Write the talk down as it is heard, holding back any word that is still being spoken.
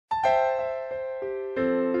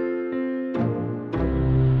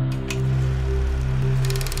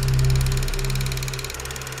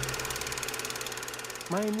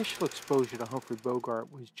My initial exposure to Humphrey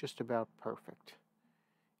Bogart was just about perfect.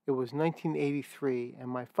 It was 1983, and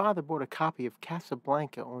my father bought a copy of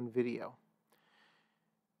Casablanca on video.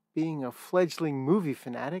 Being a fledgling movie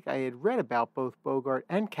fanatic, I had read about both Bogart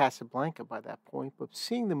and Casablanca by that point, but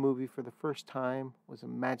seeing the movie for the first time was a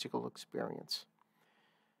magical experience.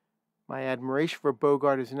 My admiration for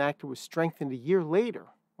Bogart as an actor was strengthened a year later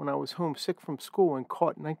when I was homesick from school and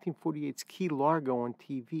caught 1948's Key Largo on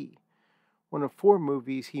TV, one of 4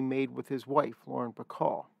 movies he made with his wife, Lauren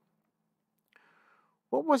Bacall.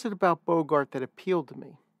 What was it about Bogart that appealed to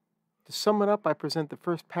me? To sum it up, I present the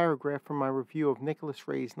first paragraph from my review of Nicholas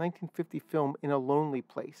Ray's 1950 film In a Lonely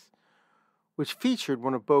Place, which featured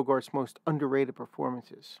one of Bogart's most underrated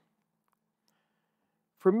performances.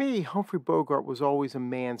 For me, Humphrey Bogart was always a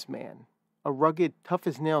man's man, a rugged,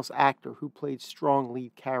 tough-as-nails actor who played strong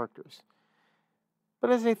lead characters. But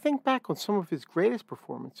as I think back on some of his greatest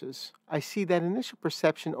performances, I see that initial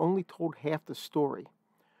perception only told half the story.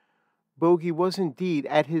 Bogie was indeed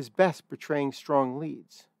at his best portraying strong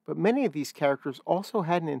leads, but many of these characters also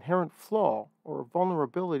had an inherent flaw or a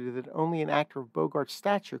vulnerability that only an actor of Bogart's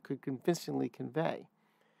stature could convincingly convey.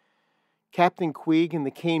 Captain Queeg in the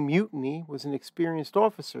Caine Mutiny was an experienced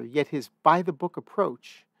officer, yet his by-the-book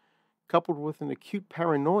approach, coupled with an acute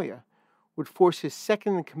paranoia, would force his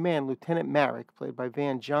second-in-command, Lieutenant Marek, played by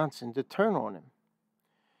Van Johnson, to turn on him.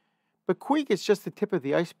 But Queeg is just the tip of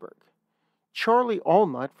the iceberg. Charlie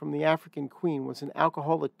Allnut from The African Queen was an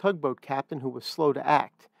alcoholic tugboat captain who was slow to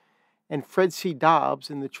act, and Fred C. Dobbs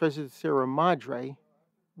in The Treasure of the Sierra Madre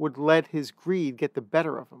would let his greed get the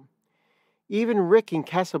better of him. Even Rick in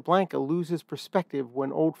Casablanca loses perspective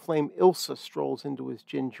when old flame Ilsa strolls into his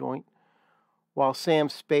gin joint, while Sam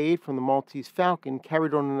Spade from The Maltese Falcon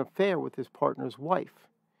carried on an affair with his partner's wife.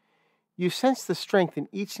 You sense the strength in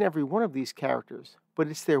each and every one of these characters, but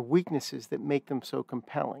it's their weaknesses that make them so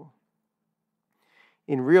compelling.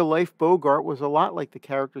 In real life, Bogart was a lot like the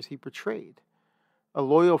characters he portrayed. A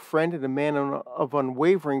loyal friend and a man of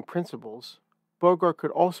unwavering principles, Bogart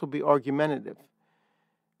could also be argumentative,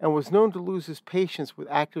 and was known to lose his patience with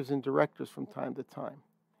actors and directors from time to time.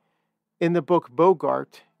 In the book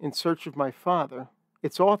Bogart, In Search of My Father,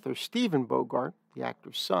 its author, Stephen Bogart, the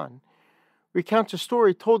actor's son, recounts a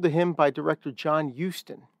story told to him by director John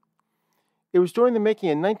Huston. It was during the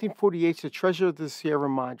making of 1948's The Treasure of the Sierra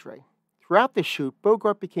Madre. Throughout the shoot,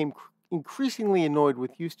 Bogart became increasingly annoyed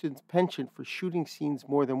with Huston's penchant for shooting scenes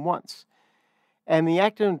more than once, and the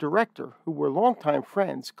actor and director, who were longtime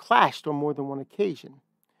friends, clashed on more than one occasion.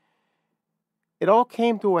 It all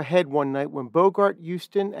came to a head one night when Bogart,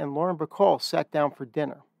 Huston, and Lauren Bacall sat down for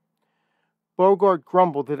dinner. Bogart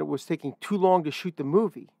grumbled that it was taking too long to shoot the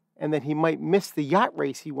movie, and that he might miss the yacht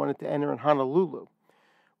race he wanted to enter in Honolulu.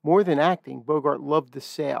 More than acting, Bogart loved to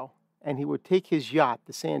sail, and he would take his yacht,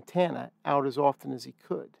 the Santana, out as often as he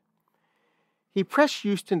could. He pressed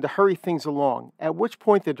Huston to hurry things along, at which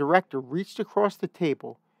point the director reached across the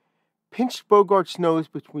table, pinched Bogart's nose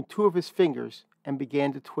between 2 of his fingers, and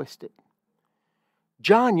began to twist it.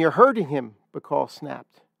 "John, you're hurting him," Bacall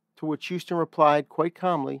snapped, to which Huston replied quite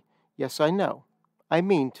calmly, "Yes, I know. I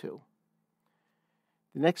mean to."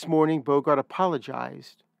 The next morning, Bogart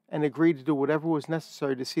apologized and agreed to do whatever was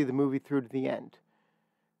necessary to see the movie through to the end.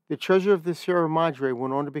 The Treasure of the Sierra Madre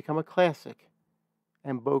went on to become a classic,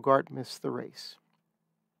 and Bogart missed the race.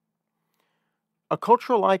 A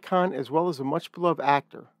cultural icon as well as a much-beloved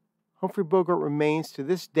actor, Humphrey Bogart remains to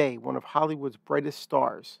this day one of Hollywood's brightest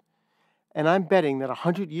stars, and I'm betting that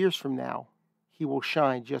 100 years from now, he will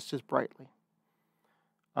shine just as brightly.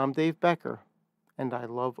 I'm Dave Becker, and I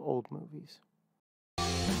love old movies.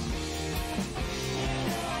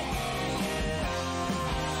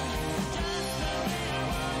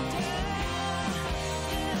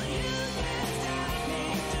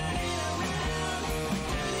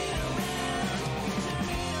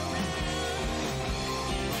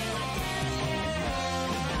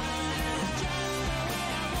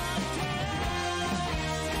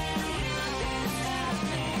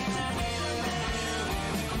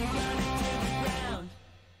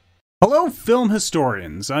 Hello, film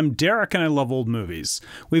historians. I'm Derek and I love old movies.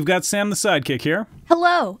 We've got Sam the sidekick here.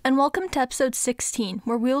 Hello, and welcome to episode 16,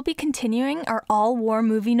 where we'll be continuing our all-war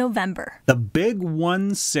movie November. The Big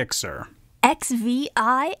 1-6er.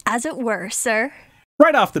 XVI, as it were, sir.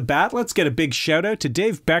 Right off the bat, let's get a big shout out to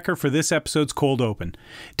Dave Becker for this episode's cold open.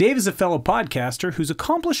 Dave is a fellow podcaster whose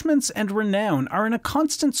accomplishments and renown are in a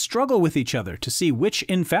constant struggle with each other to see which,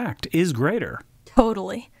 in fact, is greater.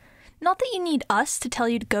 Totally. Not that you need us to tell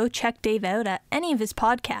you to go check Dave out at any of his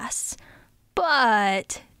podcasts,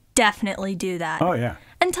 but definitely do that. Oh, yeah.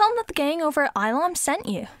 And tell him that the gang over at ILOM sent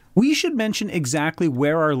you. We should mention exactly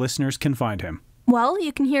where our listeners can find him. Well,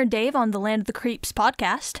 you can hear Dave on the Land of the Creeps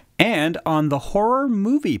podcast. And on the Horror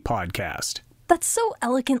Movie podcast. That's so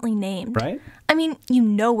elegantly named. Right? I mean, you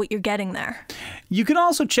know what you're getting there. You can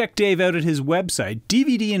also check Dave out at his website,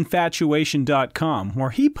 dvdinfatuation.com, where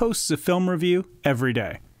he posts a film review every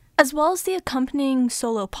day. As well as the accompanying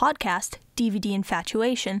solo podcast, DVD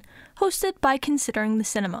Infatuation, hosted by Considering the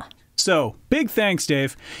Cinema. So, big thanks,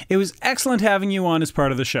 Dave. It was excellent having you on as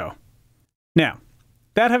part of the show. Now,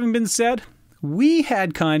 that having been said, we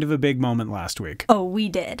had kind of a big moment last week. Oh, we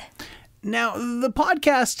did. Now, the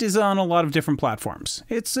podcast is on a lot of different platforms.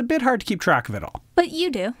 It's a bit hard to keep track of it all. But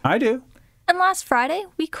you do. I do. And last Friday,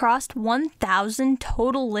 we crossed 1,000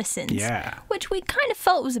 total listens. Yeah. Which we kind of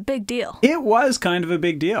felt was a big deal. It was kind of a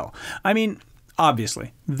big deal. I mean,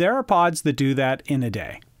 obviously, there are pods that do that in a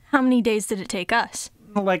day. How many days did it take us?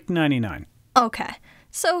 Like 99. Okay.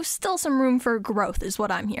 So still some room for growth is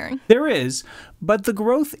what I'm hearing. There is, but the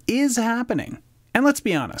growth is happening. And let's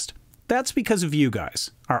be honest, that's because of you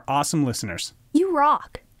guys, our awesome listeners. You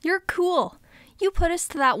rock. You're cool. You put us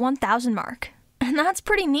to that 1,000 mark. And that's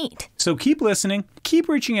pretty neat. So keep listening, keep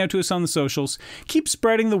reaching out to us on the socials, keep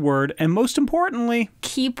spreading the word, and most importantly,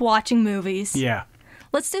 keep watching movies. Yeah.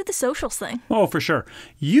 Let's do the socials thing. Oh, for sure.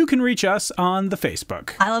 You can reach us on the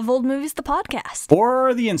Facebook. I Love Old Movies, the podcast.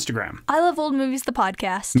 Or the Instagram. I Love Old Movies, the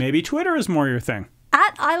podcast. Maybe Twitter is more your thing.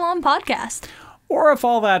 At ILOM Podcast. Or if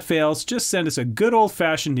all that fails, just send us a good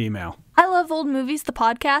old-fashioned email. I Love Old Movies, the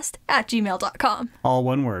podcast at gmail.com. All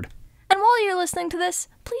one word. And while you're listening to this,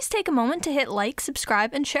 please take a moment to hit like,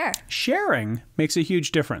 subscribe, and share. Sharing makes a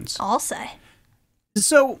huge difference. I'll say.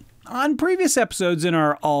 So, on previous episodes in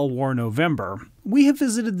our All War November, we have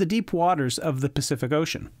visited the deep waters of the Pacific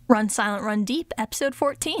Ocean. Run Silent Run Deep, episode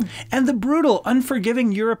 14. And the brutal,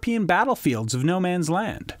 unforgiving European battlefields of no man's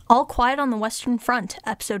land. All Quiet on the Western Front,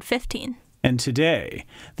 episode 15. And today,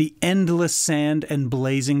 the endless sand and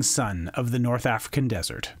blazing sun of the North African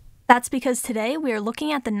desert. That's because today we are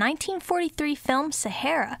looking at the 1943 film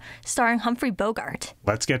Sahara, starring Humphrey Bogart.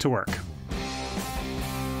 Let's get to work.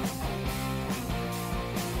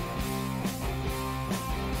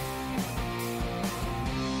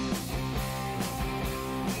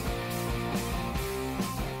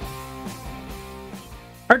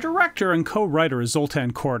 Our director and co-writer is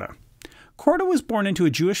Zoltan Korda. Korda was born into a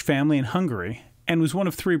Jewish family in Hungary and was one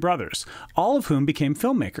of 3 brothers, all of whom became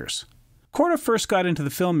filmmakers. Korda first got into the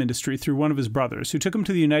film industry through one of his brothers, who took him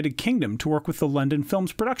to the United Kingdom to work with the London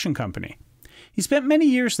Films Production Company. He spent many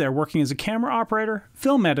years there working as a camera operator,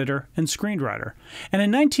 film editor, and screenwriter, and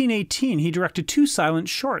in 1918 he directed 2 silent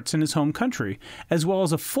shorts in his home country, as well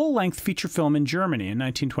as a full-length feature film in Germany in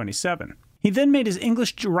 1927. He then made his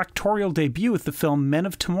English directorial debut with the film Men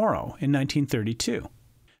of Tomorrow in 1932.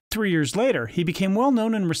 3 years later, he became well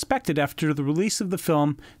known and respected after the release of the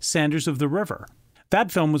film Sanders of the River.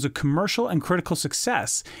 That film was a commercial and critical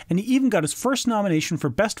success, and he even got his first nomination for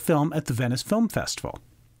Best Film at the Venice Film Festival.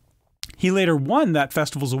 He later won that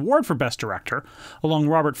festival's award for Best Director, along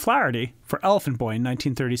Robert Flaherty for Elephant Boy in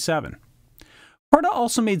 1937. Korda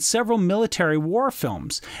also made several military war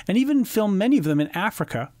films, and even filmed many of them in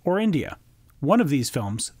Africa or India. One of these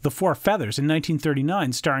films, The Four Feathers in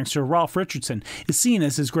 1939, starring Sir Ralph Richardson, is seen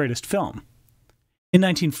as his greatest film. In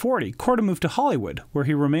 1940, Korda moved to Hollywood, where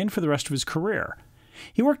he remained for the rest of his career.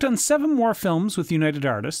 He worked on 7 more films with United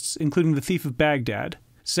Artists, including The Thief of Baghdad,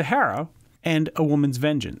 Sahara, and A Woman's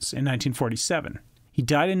Vengeance in 1947. He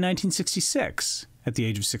died in 1966 at the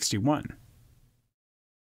age of 61.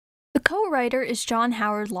 The co-writer is John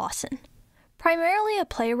Howard Lawson. Primarily a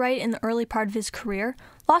playwright in the early part of his career,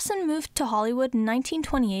 Lawson moved to Hollywood in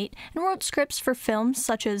 1928 and wrote scripts for films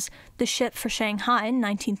such as The Ship for Shanghai in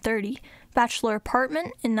 1930, Bachelor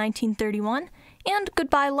Apartment in 1931, and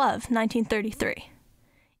Goodbye Love, 1933.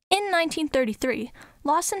 In 1933,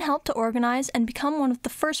 Lawson helped to organize and become one of the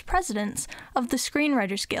first presidents of the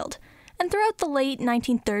Screenwriters Guild, and throughout the late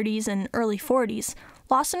 1930s and early 40s,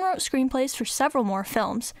 Lawson wrote screenplays for several more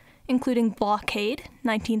films, including Blockade,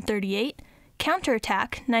 1938,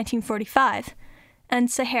 Counterattack, 1945,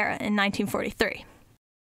 and Sahara in 1943.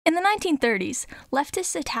 In the 1930s,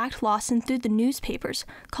 leftists attacked Lawson through the newspapers,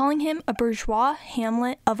 calling him a bourgeois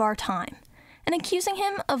Hamlet of our time, and accusing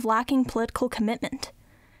him of lacking political commitment.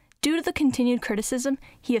 Due to the continued criticism,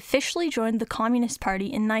 he officially joined the Communist Party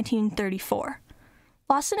in 1934.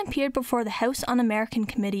 Lawson appeared before the House Un-American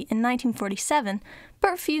Committee in 1947,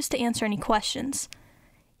 but refused to answer any questions.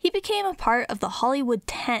 He became a part of the Hollywood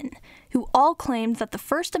 10, who all claimed that the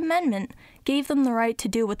First Amendment gave them the right to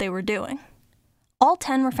do what they were doing. All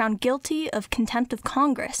 10 were found guilty of contempt of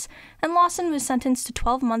Congress, and Lawson was sentenced to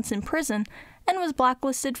 12 months in prison and was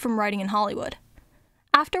blacklisted from writing in Hollywood.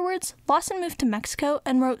 Afterwards, Lawson moved to Mexico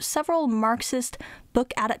and wrote several Marxist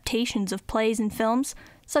book adaptations of plays and films,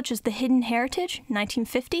 such as The Hidden Heritage,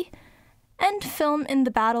 1950, and Film in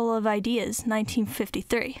the Battle of Ideas,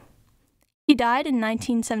 1953. He died in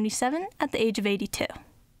 1977 at the age of 82.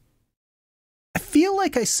 I feel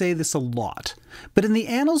like I say this a lot, but in the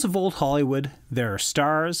annals of old Hollywood, there are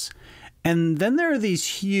stars, and then there are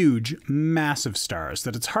these huge, massive stars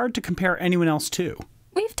that it's hard to compare anyone else to.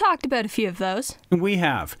 We've talked about a few of those. We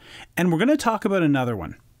have, and we're going to talk about another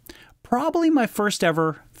one. Probably my first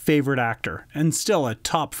ever favorite actor, and still a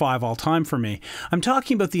top 5 all time for me. I'm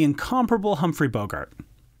talking about the incomparable Humphrey Bogart.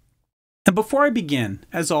 And before I begin,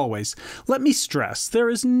 as always, let me stress there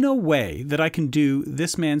is no way that I can do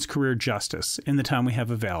this man's career justice in the time we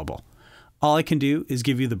have available. All I can do is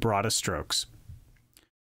give you the broadest strokes.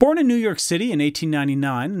 Born in New York City in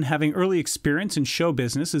 1899 and having early experience in show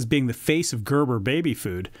business as being the face of Gerber baby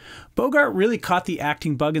food, Bogart really caught the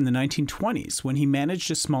acting bug in the 1920s when he managed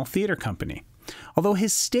a small theater company, although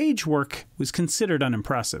his stage work was considered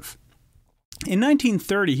unimpressive. In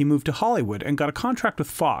 1930, he moved to Hollywood and got a contract with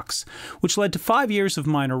Fox, which led to 5 years of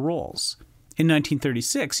minor roles. In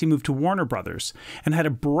 1936, he moved to Warner Brothers and had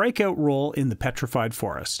a breakout role in The Petrified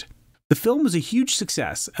Forest. The film was a huge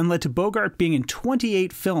success and led to Bogart being in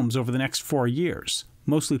 28 films over the next 4 years,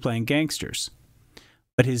 mostly playing gangsters.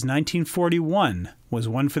 But his 1941 was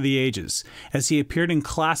one for the ages, as he appeared in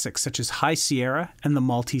classics such as High Sierra and The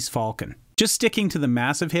Maltese Falcon. Just sticking to the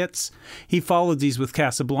massive hits, he followed these with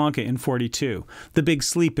Casablanca in 42, The Big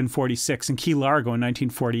Sleep in 46, and Key Largo in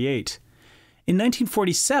 1948. In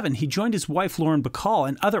 1947, he joined his wife Lauren Bacall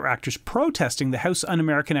and other actors protesting the House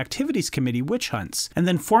Un-American Activities Committee witch hunts, and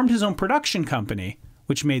then formed his own production company,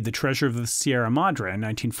 which made The Treasure of the Sierra Madre in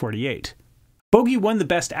 1948. Bogie won the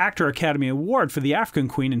Best Actor Academy Award for The African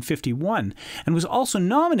Queen in 51, and was also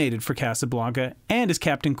nominated for Casablanca and as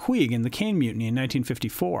Captain Queeg in The Cane Mutiny in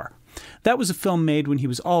 1954. That was a film made when he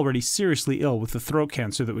was already seriously ill with the throat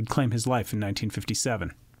cancer that would claim his life in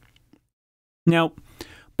 1957. Now,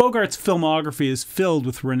 Bogart's filmography is filled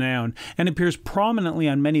with renown and appears prominently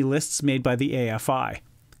on many lists made by the AFI.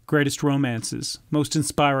 Greatest romances, most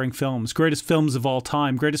inspiring films, greatest films of all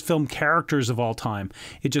time, greatest film characters of all time.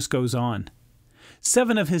 It just goes on.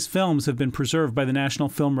 7 of his films have been preserved by the National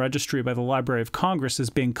Film Registry by the Library of Congress as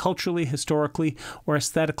being culturally, historically, or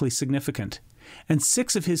aesthetically significant. And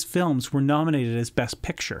 6 of his films were nominated as Best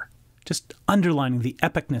Picture, just underlining the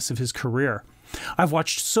epicness of his career. I've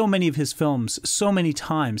watched so many of his films so many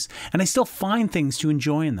times, and I still find things to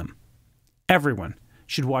enjoy in them. Everyone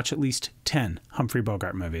should watch at least 10 Humphrey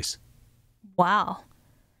Bogart movies. Wow.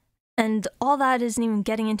 And all that isn't even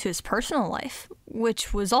getting into his personal life,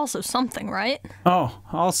 which was also something, right? Oh,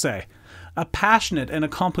 I'll say. A passionate and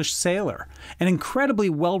accomplished sailor, an incredibly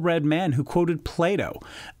well-read man who quoted Plato,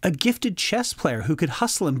 a gifted chess player who could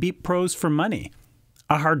hustle and beat pros for money,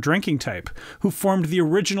 a hard-drinking type who formed the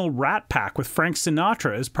original Rat Pack with Frank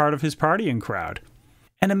Sinatra as part of his partying crowd,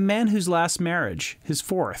 and a man whose last marriage, his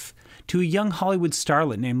 4th, to a young Hollywood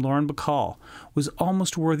starlet named Lauren Bacall, was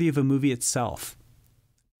almost worthy of a movie itself.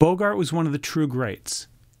 Bogart was one of the true greats,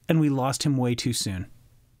 and we lost him way too soon.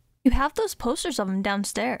 You have those posters of him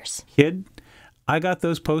downstairs. Kid, I got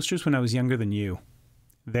those posters when I was younger than you.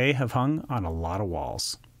 They have hung on a lot of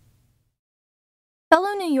walls.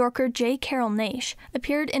 Fellow New Yorker J. Carrol Naish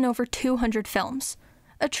appeared in over 200 films.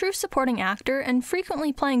 A true supporting actor and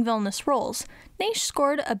frequently playing villainous roles, Naish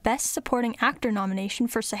scored a Best Supporting Actor nomination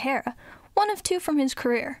for Sahara, one of 2 from his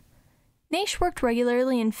career. Naish worked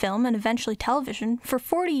regularly in film and eventually television for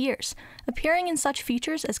 40 years, appearing in such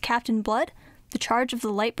features as Captain Blood, The Charge of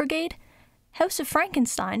the Light Brigade, House of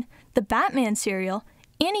Frankenstein, the Batman serial,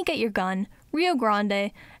 Annie Get Your Gun, Rio Grande,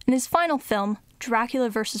 and his final film, Dracula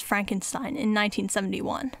vs. Frankenstein in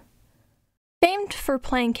 1971. Famed for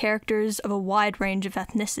playing characters of a wide range of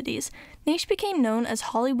ethnicities, Naish became known as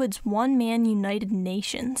Hollywood's one-man United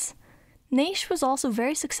Nations. Naish was also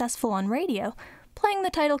very successful on radio, playing the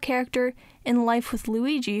title character in Life with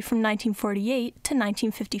Luigi from 1948 to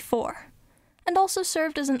 1954, and also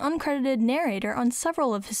served as an uncredited narrator on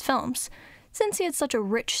several of his films, since he had such a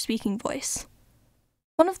rich speaking voice.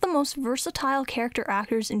 One of the most versatile character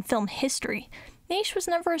actors in film history, Naish was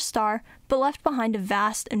never a star, but left behind a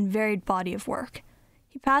vast and varied body of work.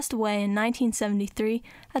 He passed away in 1973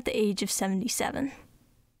 at the age of 77.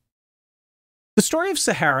 The story of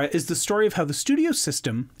Sahara is the story of how the studio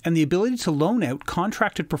system and the ability to loan out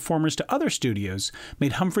contracted performers to other studios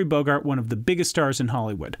made Humphrey Bogart one of the biggest stars in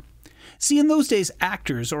Hollywood. See, in those days,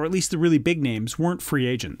 actors, or at least the really big names, weren't free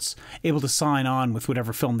agents, able to sign on with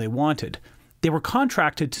whatever film they wanted. They were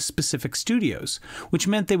contracted to specific studios, which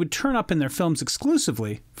meant they would turn up in their films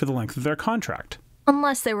exclusively for the length of their contract.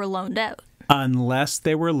 Unless they were loaned out. Unless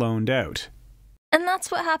they were loaned out. And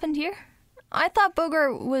that's what happened here? I thought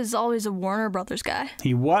Bogart was always a Warner Brothers guy.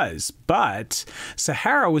 He was, but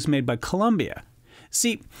Sahara was made by Columbia.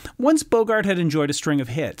 See, once Bogart had enjoyed a string of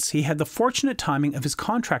hits, he had the fortunate timing of his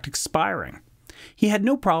contract expiring. He had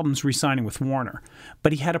no problems re-signing with Warner,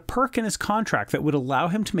 but he had a perk in his contract that would allow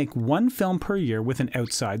him to make one film per year with an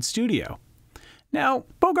outside studio. Now,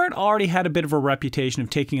 Bogart already had a bit of a reputation of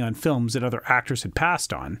taking on films that other actors had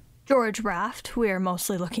passed on. George Raft, we are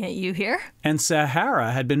mostly looking at you here. And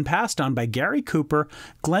Sahara had been passed on by Gary Cooper,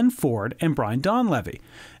 Glenn Ford, and Brian Donlevy.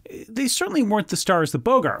 They certainly weren't the stars that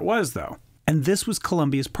Bogart was, though. And this was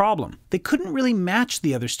Columbia's problem. They couldn't really match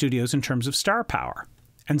the other studios in terms of star power.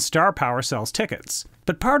 And star power sells tickets.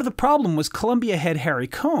 But part of the problem was Columbia had Harry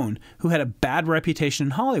Cohn, who had a bad reputation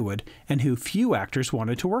in Hollywood and who few actors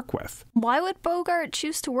wanted to work with. Why would Bogart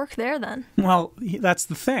choose to work there then? Well, that's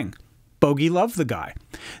the thing. Bogie loved the guy.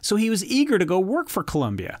 So he was eager to go work for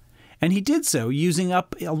Columbia. And he did so using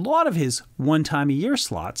up a lot of his one-time-a-year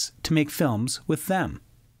slots to make films with them.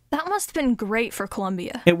 That must have been great for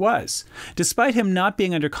Columbia. It was. Despite him not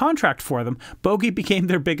being under contract for them, Bogie became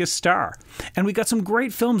their biggest star. And we got some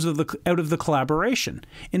great films out of the collaboration.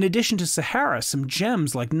 In addition to Sahara, some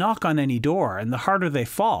gems like Knock on Any Door and The Harder They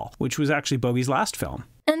Fall, which was actually Bogie's last film.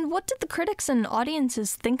 And what did the critics and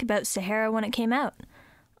audiences think about Sahara when it came out?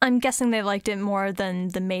 I'm guessing they liked it more than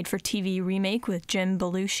the made-for-TV remake with Jim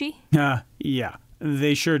Belushi? Yeah.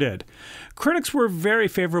 They sure did. Critics were very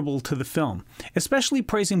favorable to the film, especially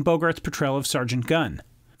praising Bogart's portrayal of Sergeant Gunn.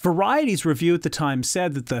 Variety's review at the time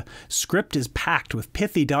said that the script is packed with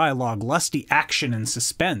pithy dialogue, lusty action and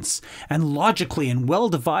suspense, and logically and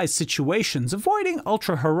well-devised situations, avoiding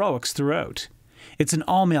ultra-heroics throughout. It's an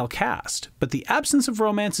all-male cast, but the absence of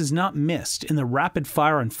romance is not missed in the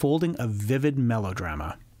rapid-fire unfolding of vivid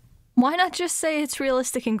melodrama. Why not just say it's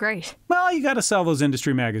realistic and great? Well, you gotta sell those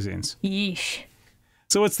industry magazines. Yeesh.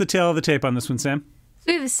 So what's the tale of the tape on this one, Sam?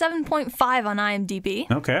 We have a 7.5 on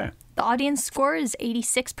IMDb. Okay. The audience score is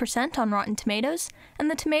 86% on Rotten Tomatoes,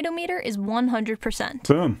 and the tomato meter is 100%.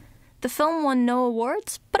 Boom. The film won no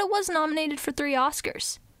awards, but it was nominated for 3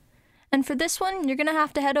 Oscars. And for this one, you're gonna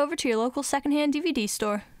have to head over to your local secondhand DVD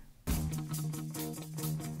store.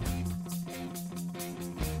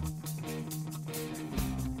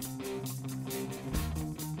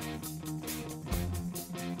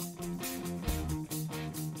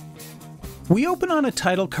 We open on a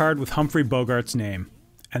title card with Humphrey Bogart's name,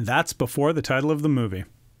 and that's before the title of the movie.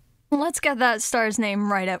 Let's get that star's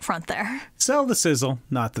name right out front there. Sell the sizzle,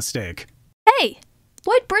 not the steak. Hey!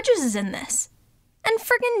 Lloyd Bridges is in this! And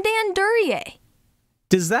friggin' Dan Duryea!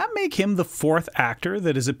 Does that make him the 4th actor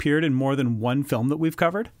that has appeared in more than one film that we've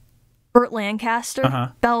covered? Burt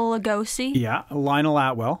Lancaster, Bela Lugosi. Yeah, Lionel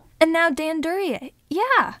Atwell. And now Dan Duryea.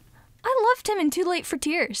 Yeah! I loved him in Too Late for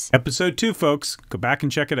Tears. Episode 2, folks. Go back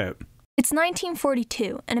and check it out. It's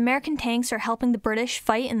 1942, and American tanks are helping the British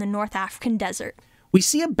fight in the North African desert. We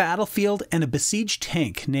see a battlefield and a besieged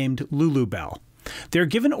tank named Lulubelle. They're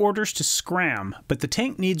given orders to scram, but the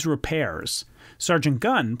tank needs repairs. Sergeant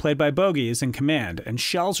Gunn, played by Bogie, is in command, and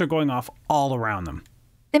shells are going off all around them.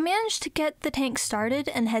 They manage to get the tank started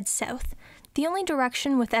and head south, the only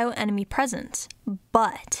direction without enemy presence.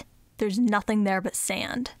 But there's nothing there but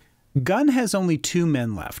sand. Gunn has only 2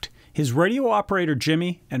 men left. His radio operator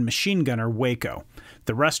Jimmy and machine gunner Waco.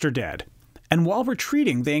 The rest are dead. And while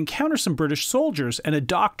retreating, they encounter some British soldiers and a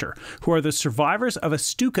doctor who are the survivors of a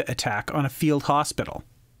Stuka attack on a field hospital.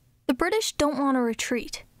 The British don't want to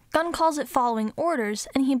retreat. Gunn calls it following orders,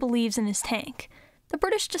 and he believes in his tank. The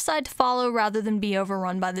British decide to follow rather than be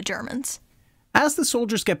overrun by the Germans. As the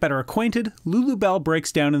soldiers get better acquainted, Lulubelle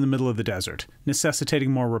breaks down in the middle of the desert,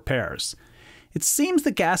 necessitating more repairs. It seems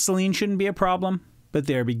that gasoline shouldn't be a problem, but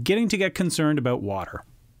they are beginning to get concerned about water.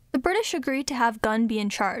 The British agree to have Gunn be in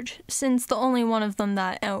charge, since the only one of them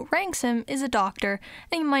that outranks him is a doctor,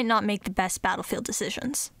 and he might not make the best battlefield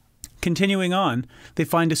decisions. Continuing on, they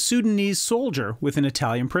find a Sudanese soldier with an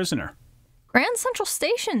Italian prisoner. Grand Central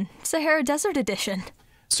Station, Sahara Desert Edition.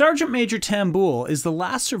 Sergeant Major Tamboul is the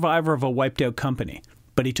last survivor of a wiped-out company,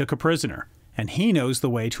 but he took a prisoner, and he knows the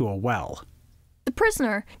way to a well. The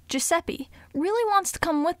prisoner, Giuseppe, really wants to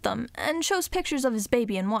come with them and shows pictures of his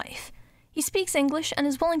baby and wife. He speaks English and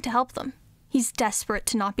is willing to help them. He's desperate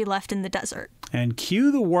to not be left in the desert. And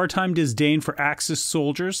cue the wartime disdain for Axis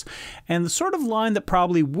soldiers, and the sort of line that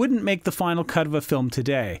probably wouldn't make the final cut of a film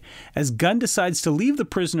today, as Gunn decides to leave the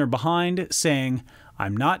prisoner behind, saying,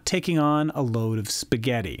 "I'm not taking on a load of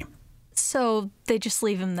spaghetti." So they just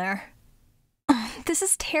leave him there. This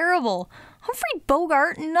is terrible. Humphrey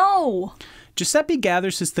Bogart, no. Giuseppe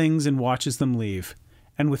gathers his things and watches them leave.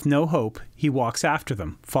 And with no hope, he walks after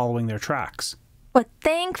them, following their tracks. But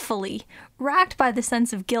thankfully, racked by the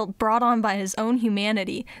sense of guilt brought on by his own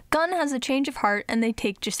humanity, Gunn has a change of heart and they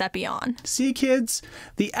take Giuseppe on. See, kids?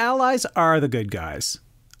 The Allies are the good guys.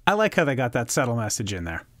 I like how they got that subtle message in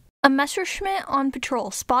there. A Messerschmitt on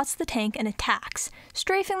patrol spots the tank and attacks,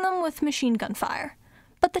 strafing them with machine gun fire.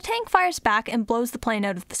 But the tank fires back and blows the plane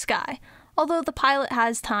out of the sky, although the pilot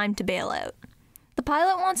has time to bail out. The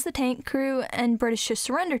pilot wants the tank crew and British to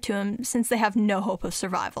surrender to him since they have no hope of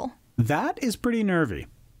survival. That is pretty nervy.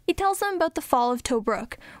 He tells them about the fall of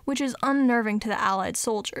Tobruk, which is unnerving to the Allied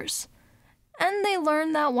soldiers. And they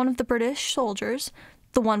learn that one of the British soldiers,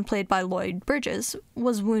 the one played by Lloyd Bridges,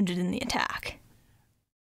 was wounded in the attack.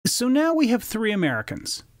 So now we have 3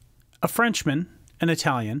 Americans. A Frenchman, an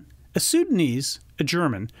Italian, a Sudanese, a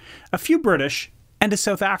German, a few British, and a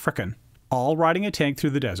South African, all riding a tank through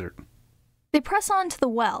the desert. They press on to the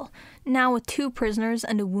well, now with 2 prisoners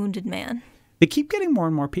and a wounded man. They keep getting more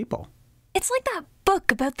and more people. It's like that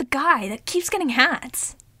book about the guy that keeps getting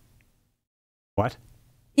hats. What?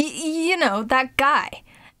 You know, that guy.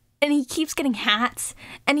 And he keeps getting hats,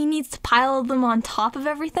 and he needs to pile them on top of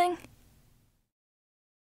everything.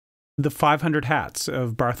 The 500 Hats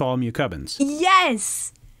of Bartholomew Cubbins.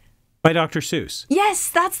 Yes! By Dr. Seuss. Yes,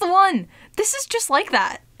 that's the one! This is just like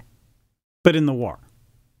that. But in the war.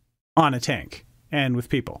 On a tank. And with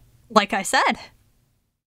people. Like I said.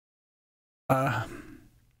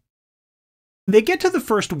 They get to the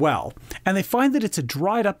first well, and they find that it's a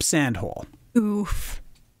dried-up sand hole. Oof.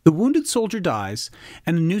 The wounded soldier dies,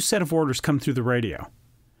 and a new set of orders come through the radio.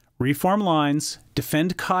 Reform lines,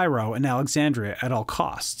 defend Cairo and Alexandria at all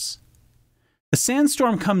costs. A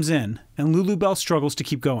sandstorm comes in, and Lulubelle struggles to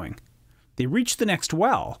keep going. They reach the next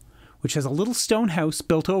well, which has a little stone house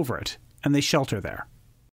built over it, and they shelter there.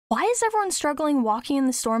 Why is everyone struggling walking in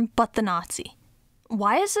the storm but the Nazi?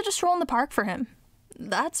 Why is it a stroll in the park for him?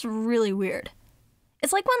 That's really weird.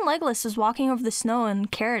 It's like when Legolas is walking over the snow in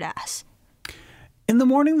Caradas. In the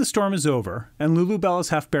morning, the storm is over, and Lulubelle is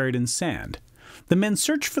half buried in sand. The men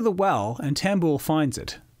search for the well, and Tambul finds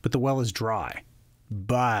it, but the well is dry.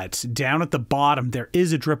 But down at the bottom, there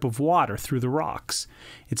is a drip of water through the rocks.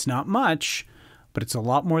 It's not much, but it's a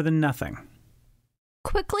lot more than nothing.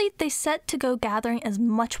 Quickly, they set to go gathering as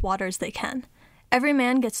much water as they can. Every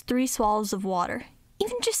man gets 3 swallows of water,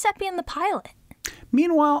 even Giuseppe and the pilot.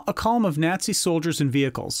 Meanwhile, a column of Nazi soldiers and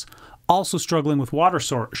vehicles, also struggling with water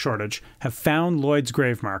shortage, have found Lloyd's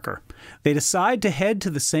grave marker. They decide to head to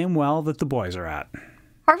the same well that the boys are at.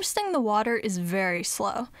 Harvesting the water is very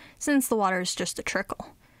slow, since the water is just a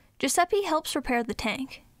trickle. Giuseppe helps repair the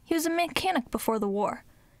tank. He was a mechanic before the war.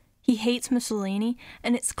 He hates Mussolini,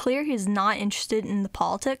 and it's clear he is not interested in the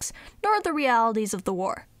politics nor the realities of the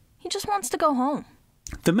war. He just wants to go home.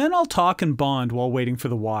 The men all talk and bond while waiting for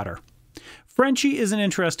the water. Frenchie is an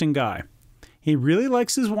interesting guy. He really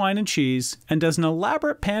likes his wine and cheese and does an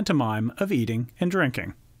elaborate pantomime of eating and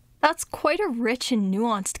drinking. That's quite a rich and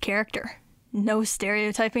nuanced character. No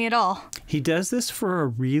stereotyping at all. He does this for a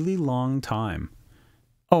really long time.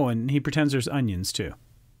 Oh, and he pretends there's onions too.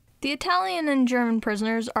 The Italian and German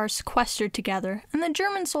prisoners are sequestered together, and the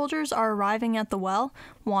German soldiers are arriving at the well,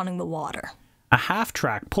 wanting the water. A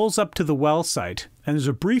half-track pulls up to the well site, and there's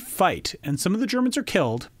a brief fight, and some of the Germans are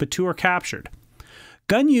killed, but 2 are captured.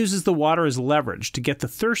 Gunn uses the water as leverage to get the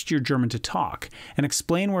thirstier German to talk and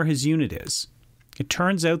explain where his unit is. It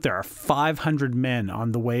turns out there are 500 men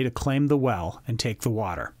on the way to claim the well and take the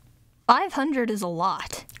water. 500 is a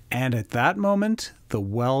lot. And at that moment, the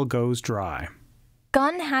well goes dry.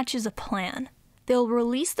 Gunn hatches a plan. They'll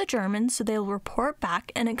release the Germans so they'll report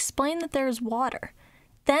back and explain that there is water.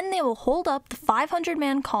 Then they will hold up the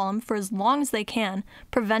 500-man column for as long as they can,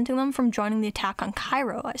 preventing them from joining the attack on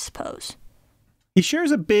Cairo, I suppose. He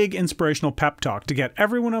shares a big inspirational pep talk to get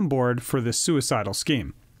everyone on board for this suicidal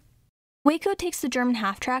scheme. Waco takes the German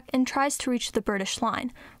half-track and tries to reach the British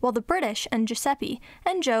line, while the British and Giuseppe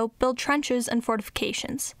and Joe build trenches and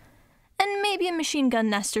fortifications. And maybe a machine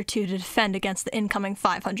gun nest or 2 to defend against the incoming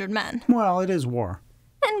 500 men. Well, it is war.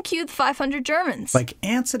 And cue the 500 Germans. Like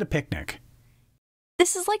ants at a picnic.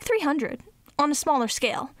 This is like 300, on a smaller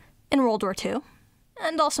scale, in World War II,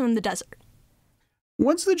 and also in the desert.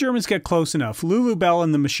 Once the Germans get close enough, Lulubelle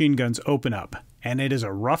and the machine guns open up, and it is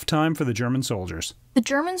a rough time for the German soldiers. The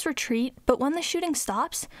Germans retreat, but when the shooting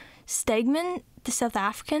stops, Stegman, the South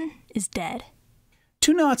African, is dead.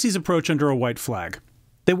 2 Nazis approach under a white flag.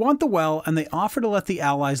 They want the well, and they offer to let the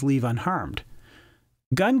Allies leave unharmed.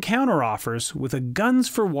 Gunn counteroffers with a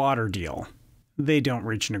guns-for-water deal. They don't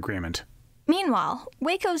reach an agreement. Meanwhile,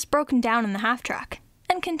 Waco's broken down in the half-track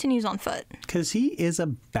and continues on foot. 'Cause he is a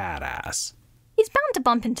badass. He's bound to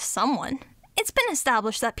bump into someone. It's been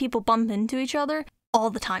established that people bump into each other all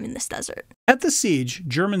the time in this desert. At the siege,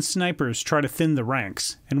 German snipers try to thin the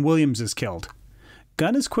ranks, and Williams is killed.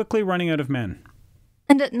 Gunn is quickly running out of men.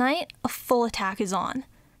 And at night, a full attack is on.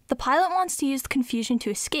 The pilot wants to use the confusion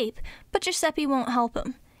to escape, but Giuseppe won't help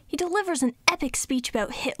him. He delivers an epic speech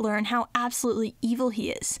about Hitler and how absolutely evil he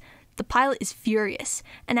is. The pilot is furious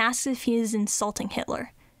and asks if he is insulting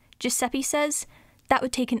Hitler. Giuseppe says, "That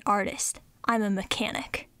would take an artist. I'm a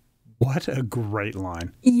mechanic." What a great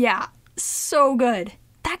line. Yeah, so good.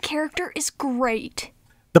 That character is great.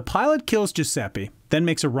 The pilot kills Giuseppe, then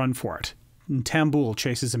makes a run for it, and Tamboul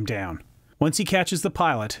chases him down. Once he catches the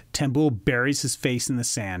pilot, Tamboul buries his face in the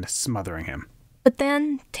sand, smothering him. But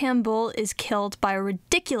then Tamboul is killed by a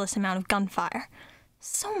ridiculous amount of gunfire.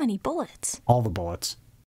 So many bullets. All the bullets.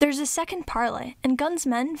 There's a second parley, and Gunn's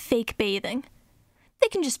men fake bathing. They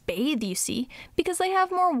can just bathe, you see, because they have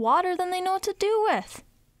more water than they know what to do with.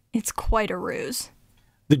 It's quite a ruse.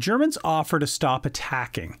 The Germans offer to stop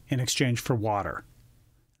attacking in exchange for water.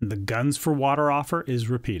 And the guns for water offer is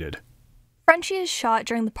repeated. Frenchie is shot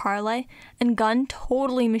during the parley, and Gunn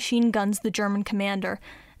totally machine guns the German commander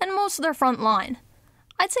and most of their front line.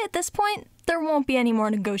 I'd say at this point, there won't be any more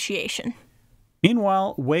negotiation.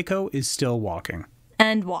 Meanwhile, Waco is still walking.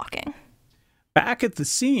 And walking. Back at the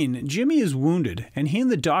scene, Jimmy is wounded, and he and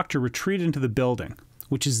the doctor retreat into the building,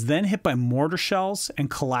 which is then hit by mortar shells and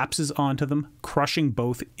collapses onto them, crushing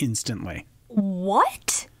both instantly.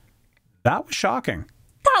 What? That was shocking.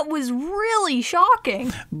 That was really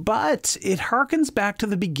shocking. But it harkens back to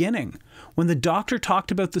the beginning, when the doctor talked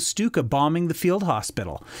about the Stuka bombing the field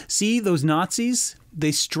hospital. See, those Nazis?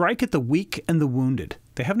 They strike at the weak and the wounded.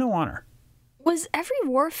 They have no honor. Was every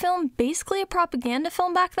war film basically a propaganda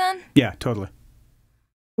film back then? Yeah, totally.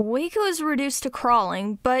 Waco is reduced to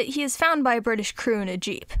crawling, but he is found by a British crew in a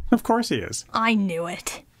jeep. Of course he is. I knew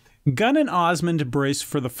it. Gunn and Osmond brace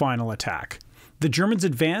for the final attack. The Germans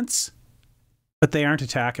advance, but they aren't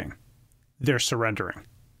attacking. They're surrendering.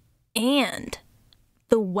 And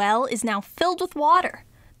the well is now filled with water.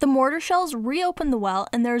 The mortar shells reopen the well,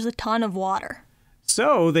 and there's a ton of water.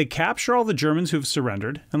 So they capture all the Germans who've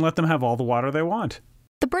surrendered and let them have all the water they want.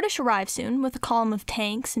 The British arrive soon with a column of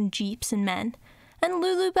tanks and jeeps and men, and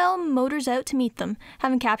Lulu Bell motors out to meet them,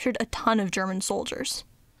 having captured a ton of German soldiers.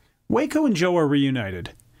 Waco and Joe are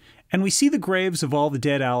reunited, and we see the graves of all the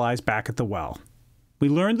dead allies back at the well. We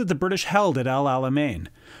learn that the British held at El Alamein,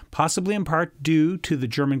 possibly in part due to the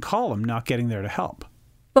German column not getting there to help.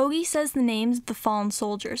 Bogie says the names of the fallen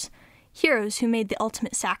soldiers, heroes who made the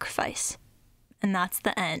ultimate sacrifice. And that's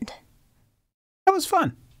the end. That was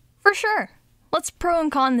fun. For sure. Let's pro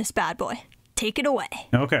and con this bad boy. Take it away.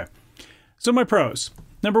 Okay. So my pros.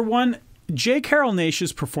 Number 1, J. Carroll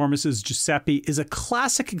Naish's performance as Giuseppe is a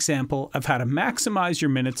classic example of how to maximize your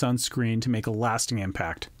minutes on screen to make a lasting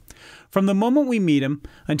impact. From the moment we meet him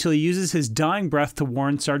until he uses his dying breath to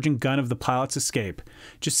warn Sergeant Gunn of the pilot's escape,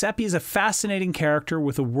 Giuseppe is a fascinating character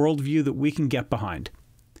with a worldview that we can get behind.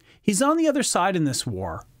 He's on the other side in this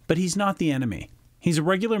war, but he's not the enemy. He's a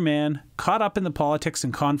regular man, caught up in the politics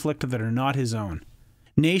and conflict that are not his own.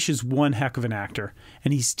 Naish is one heck of an actor,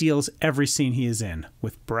 and he steals every scene he is in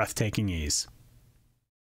with breathtaking ease.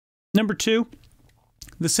 Number 2,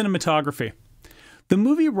 the cinematography. The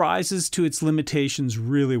movie rises to its limitations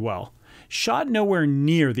really well. Shot nowhere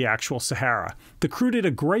near the actual Sahara, the crew did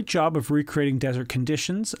a great job of recreating desert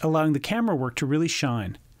conditions, allowing the camera work to really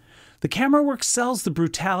shine. The camera work sells the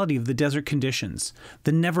brutality of the desert conditions,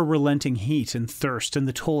 the never-relenting heat and thirst and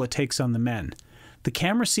the toll it takes on the men. The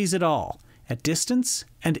camera sees it all, at distance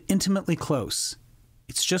and intimately close.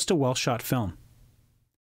 It's just a well-shot film.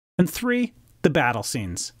 And 3, the battle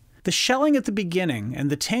scenes. The shelling at the beginning and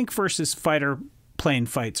the tank versus fighter plane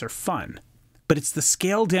fights are fun, but it's the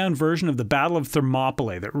scaled-down version of the Battle of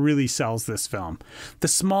Thermopylae that really sells this film. The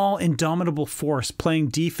small, indomitable force playing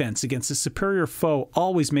defense against a superior foe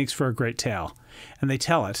always makes for a great tale, and they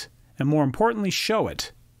tell it, and more importantly show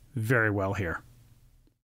it, very well here.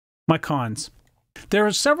 My cons. There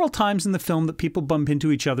are several times in the film that people bump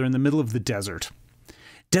into each other in the middle of the desert.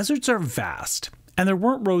 Deserts are vast, and there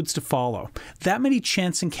weren't roads to follow. That many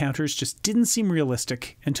chance encounters just didn't seem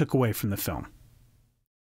realistic and took away from the film.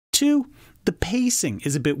 2, the pacing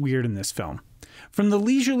is a bit weird in this film. From the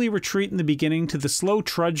leisurely retreat in the beginning to the slow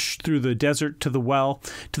trudge through the desert to the well,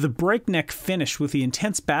 to the breakneck finish with the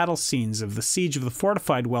intense battle scenes of the siege of the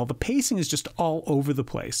fortified well, the pacing is just all over the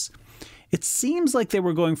place. It seems like they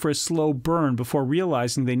were going for a slow burn before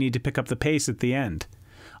realizing they need to pick up the pace at the end.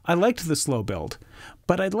 I liked the slow build,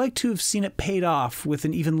 but I'd like to have seen it paid off with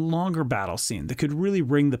an even longer battle scene that could really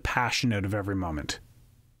wring the passion out of every moment.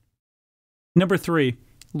 Number 3,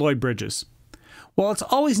 Lloyd Bridges. While it's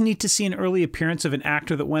always neat to see an early appearance of an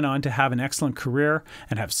actor that went on to have an excellent career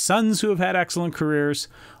and have sons who have had excellent careers,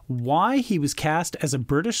 why he was cast as a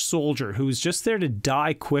British soldier who was just there to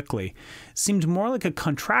die quickly seemed more like a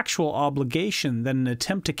contractual obligation than an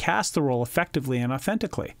attempt to cast the role effectively and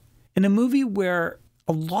authentically. In a movie where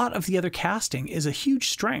a lot of the other casting is a huge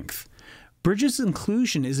strength, Bridges'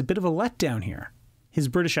 inclusion is a bit of a letdown here. His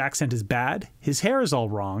British accent is bad, his hair is all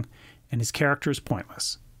wrong, and his character is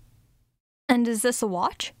pointless. And is this a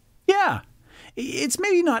watch? Yeah. It's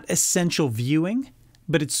maybe not essential viewing,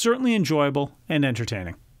 but it's certainly enjoyable and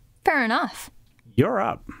entertaining. Fair enough. You're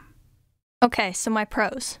up. Okay, so my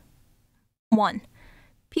pros. 1.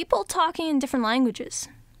 People talking in different languages.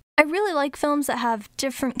 I really like films that have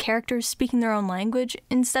different characters speaking their own language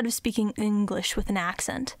instead of speaking English with an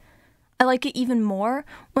accent. I like it even more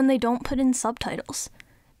when they don't put in subtitles.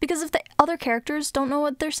 Because if the other characters don't know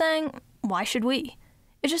what they're saying, why should we?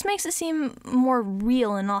 It just makes it seem more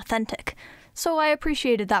real and authentic, so I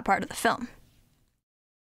appreciated that part of the film.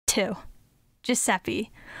 2.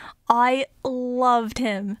 Giuseppe. I loved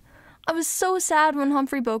him. I was so sad when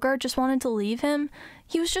Humphrey Bogart just wanted to leave him.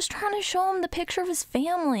 He was just trying to show him the picture of his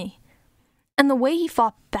family. And the way he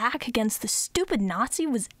fought back against the stupid Nazi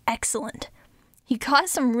was excellent. He got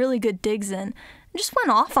some really good digs in and just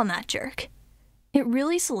went off on that jerk. It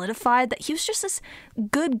really solidified that he was just this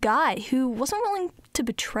good guy who wasn't willing to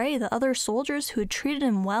betray the other soldiers who had treated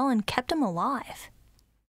him well and kept him alive.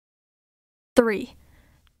 3.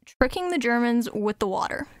 Tricking the Germans with the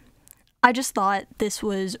water. I just thought this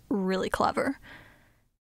was really clever.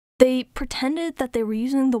 They pretended that they were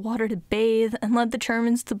using the water to bathe and led the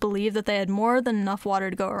Germans to believe that they had more than enough water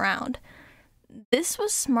to go around. This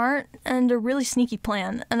was smart and a really sneaky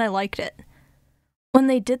plan, and I liked it. When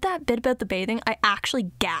they did that bit about the bathing, I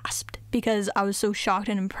actually gasped because I was so shocked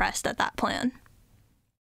and impressed at that plan.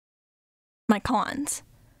 My cons.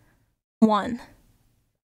 1.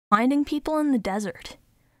 Finding people in the desert.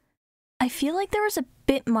 I feel like there was a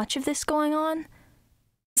bit much of this going on.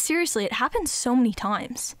 Seriously, it happened so many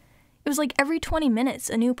times. It was like every 20 minutes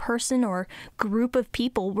a new person or group of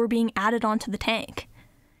people were being added onto the tank.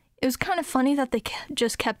 It was kind of funny that they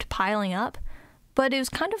just kept piling up, but it was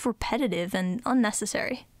kind of repetitive and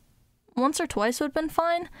unnecessary. Once or twice would have been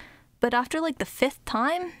fine, but after like the 5th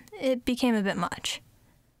time, it became a bit much.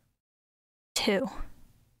 2.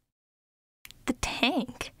 The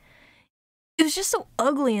tank. It was just so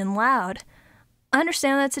ugly and loud. I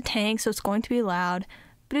understand that it's a tank, so it's going to be loud,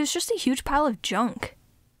 but it was just a huge pile of junk.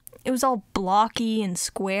 It was all blocky and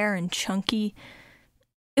square and chunky.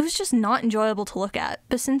 It was just not enjoyable to look at,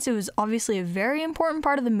 but since it was obviously a very important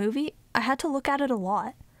part of the movie, I had to look at it a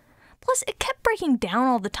lot. Plus, it kept breaking down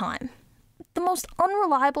all the time. The most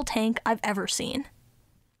unreliable tank I've ever seen.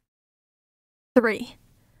 3.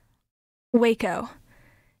 Waco.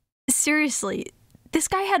 Seriously, this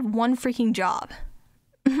guy had one freaking job.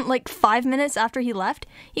 Like 5 minutes after he left,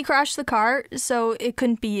 he crashed the car, so it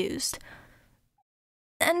couldn't be used.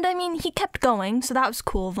 And I mean, he kept going, so that was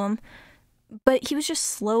cool of him. But he was just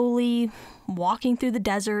slowly walking through the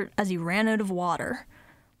desert as he ran out of water.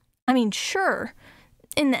 I mean, sure,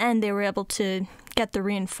 in the end they were able to get the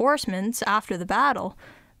reinforcements after the battle,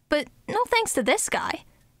 but no thanks to this guy.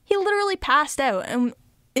 He literally passed out, and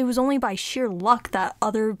it was only by sheer luck that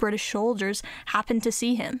other British soldiers happened to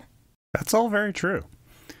see him. That's all very true.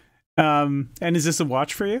 And is this a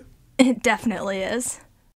watch for you? It definitely is.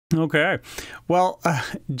 Okay. Well,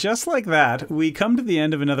 just like that, we come to the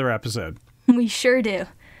end of another episode. We sure do.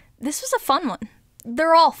 This was a fun one.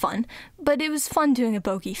 They're all fun, but it was fun doing a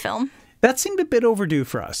Bogie film. That seemed a bit overdue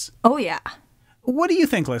for us. Oh, yeah. What do you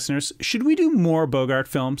think, listeners? Should we do more Bogart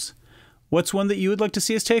films? What's one that you would like to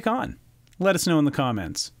see us take on? Let us know in the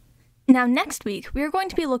comments. Now, next week, we are going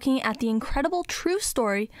to be looking at the incredible true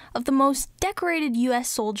story of the most decorated U.S.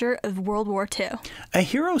 soldier of World War II. A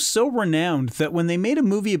hero so renowned that when they made a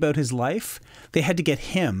movie about his life, they had to get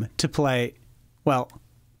him to play, well,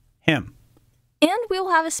 him. And we will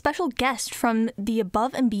have a special guest from the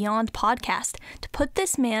Above and Beyond podcast to put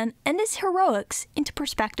this man and his heroics into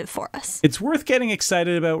perspective for us. It's worth getting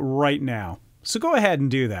excited about right now, so go ahead and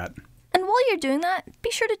do that. And while you're doing that,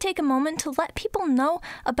 be sure to take a moment to let people know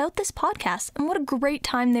about this podcast and what a great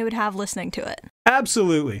time they would have listening to it.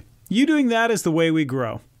 Absolutely. You doing that is the way we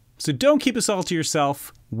grow. So don't keep us all to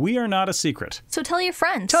yourself. We are not a secret. So tell your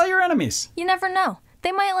friends. Tell your enemies. You never know.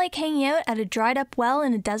 They might like hanging out at a dried up well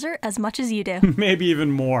in a desert as much as you do. Maybe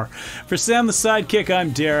even more. For Sam the Sidekick, I'm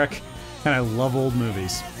Derek, and I love old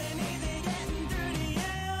movies.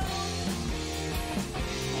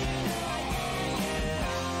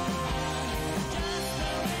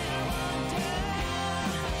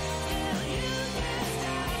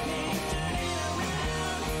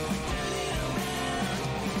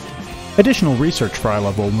 Additional research for I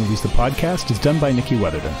Love Old Movies, the podcast, is done by Nikki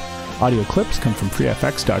Weatherden. Audio clips come from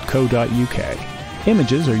freefx.co.uk.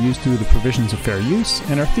 Images are used through the provisions of fair use,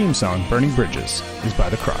 and our theme song, Burning Bridges, is by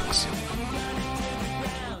The Crocs.